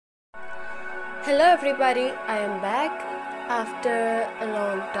Hello everybody, I am back after a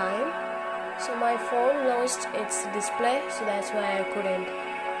long time. So my phone lost its display, so that's why I couldn't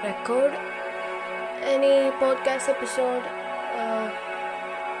record any podcast episode.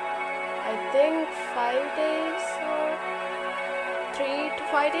 I think 5 days or 3 to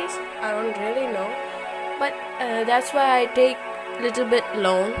 5 days. I don't really know, but that's why I take a little bit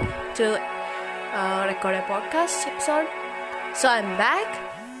long to record a podcast episode. So I'm back.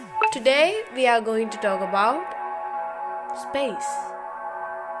 Today we are going to talk about space.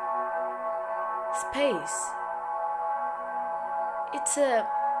 Space. It's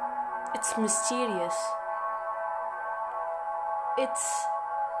mysterious. It's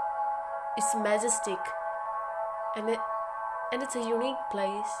majestic, and it's a unique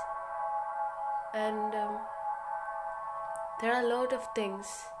place. And there are a lot of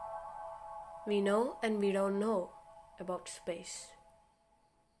things we know and we don't know about space.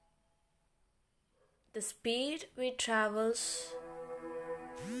 The speed we travels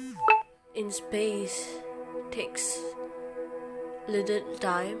in space takes little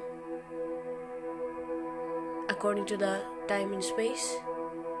time. According to the time in space,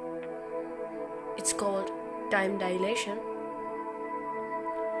 it's called time dilation.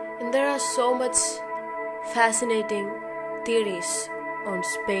 And there are so much fascinating theories on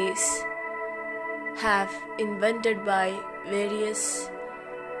space have invented by various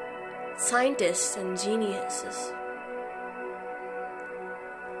scientists and geniuses.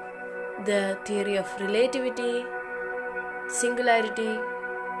 The theory of relativity, singularity,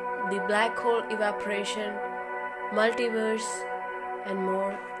 the black hole evaporation, multiverse, and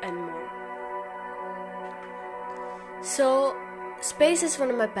more and more. So, space is one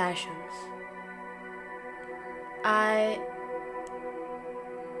of my passions. I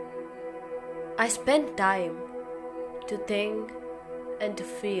spend time to think and to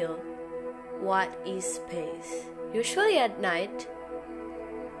feel what is space. Usually at night,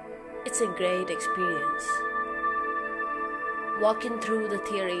 it's a great experience. Walking through the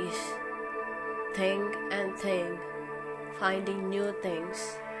theories, think and think, finding new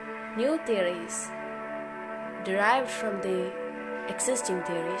things, new theories derived from the existing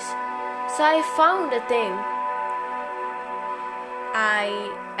theories. So I found a thing.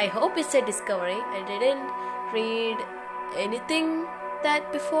 I hope it's a discovery. I didn't read anything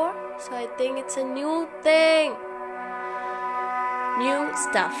that before, so I think it's a new thing, new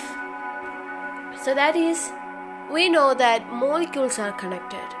stuff. So that is, we know that molecules are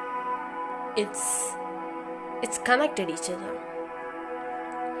connected. It's connected each other.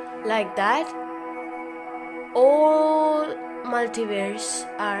 Like that, all multiverse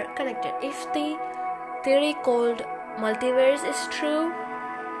are connected. If the theory called multiverse is true,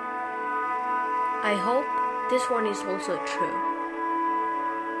 I hope this one is also true.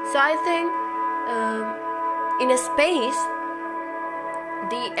 So I think in a space,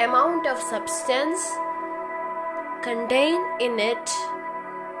 the amount of substance contained in it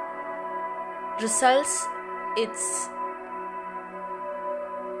results its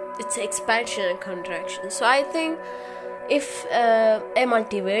expansion and contraction. So I think if a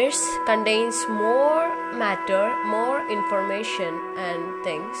multiverse contains more matter, more information and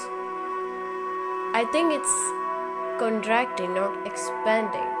things, I think it's contracting, not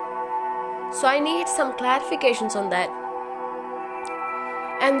expanding. So I need some clarifications on that.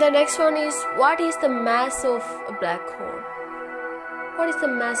 And the next one is, what is the mass of a black hole? What is the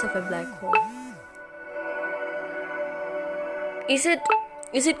mass of a black hole? Is it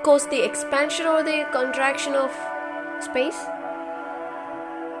cause the expansion or the contraction of space?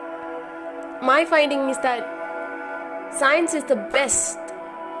 My finding is that science is the best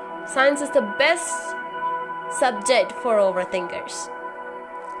subject for overthinkers.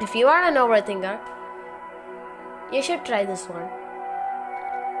 If you are an overthinker, you should try this one.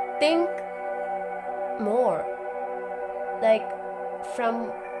 Think more, like from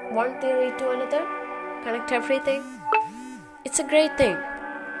one theory to another, connect everything. It's a great thing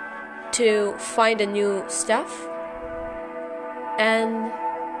to find a new stuff. And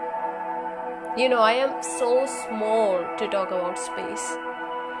I am so small to talk about space.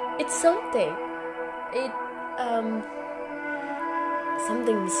 It's something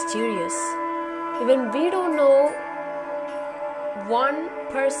mysterious. Even we don't know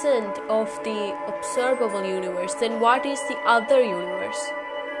 1% of the observable universe, then what is the other universe?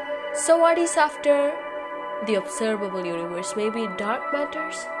 So what is after the observable universe? Maybe dark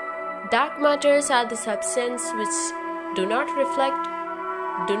matters? Dark matters are the substance which do not reflect,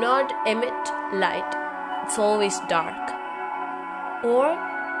 do not emit light. It's always dark. Or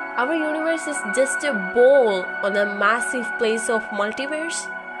our universe is just a ball on a massive place of multiverse.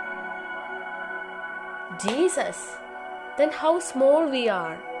 Jesus, then how small we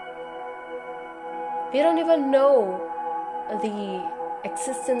are. We don't even know the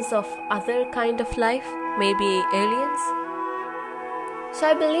existence of other kind of life, maybe aliens. So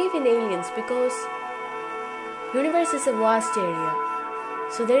I believe in aliens because universe is a vast area.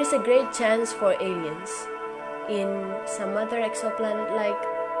 So there is a great chance for aliens in some other exoplanet like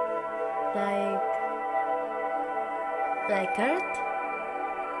Earth,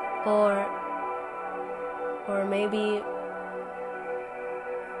 or maybe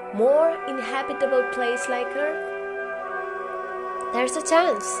more inhabitable place like Earth. There's a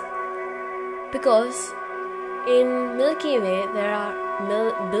chance because in Milky Way there are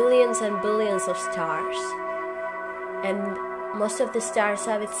billions and billions of stars, and most of the stars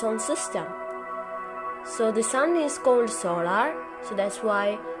have its own system. So the sun is called solar, so that's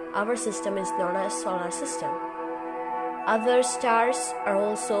why our system is known as solar system. Other stars are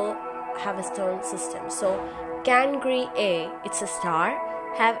also have its own system. So Cancri A, it's a star,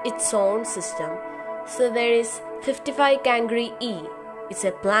 have its own system. So there is 55 Cancri E. It's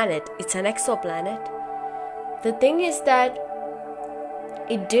a planet, it's an exoplanet. The thing is that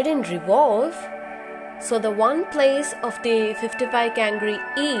it didn't revolve, so the one place of the 55 Cancri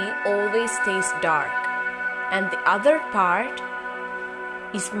E always stays dark, and the other part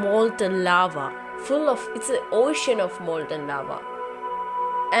is molten lava, it's an ocean of molten lava.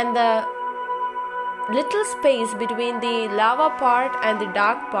 And the little space between the lava part and the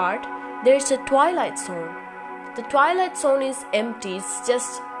dark part, there's a twilight zone. The twilight zone is empty, it's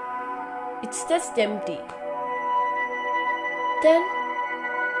just empty. Then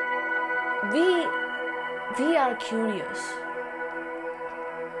we are curious.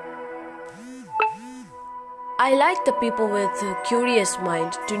 I like the people with a curious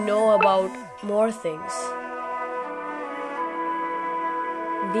mind to know about more things.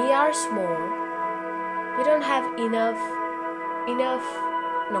 We are small. We don't have enough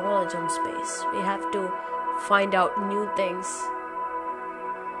knowledge on space. We have to find out new things.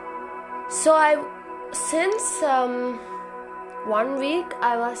 So since 1 week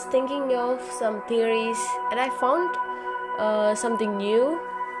I was thinking of some theories, and I found something new,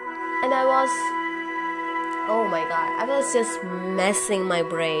 and I was just messing my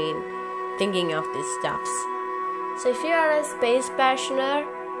brain thinking of these stuffs. So if you are a space passioner,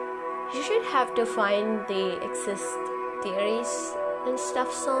 you should have to find the exist theories and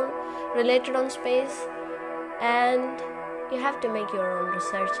stuff related on space, and you have to make your own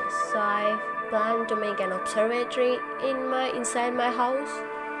researches. So I plan to make an observatory inside my house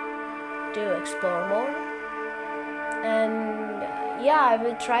to explore more, and I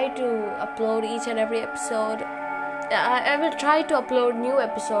will try to upload each and every episode. I will try to upload new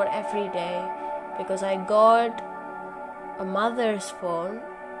episode every day because I got a mother's phone,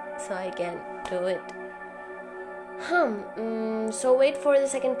 so I can do it. So wait for the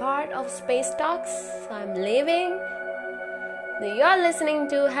second part of Space Talks. I'm leaving. You are listening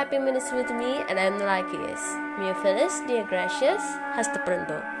to Happy Minutes with me, and I'm Lakius. Mio Phyllis, dear gracious, hasta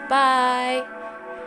pronto. Bye.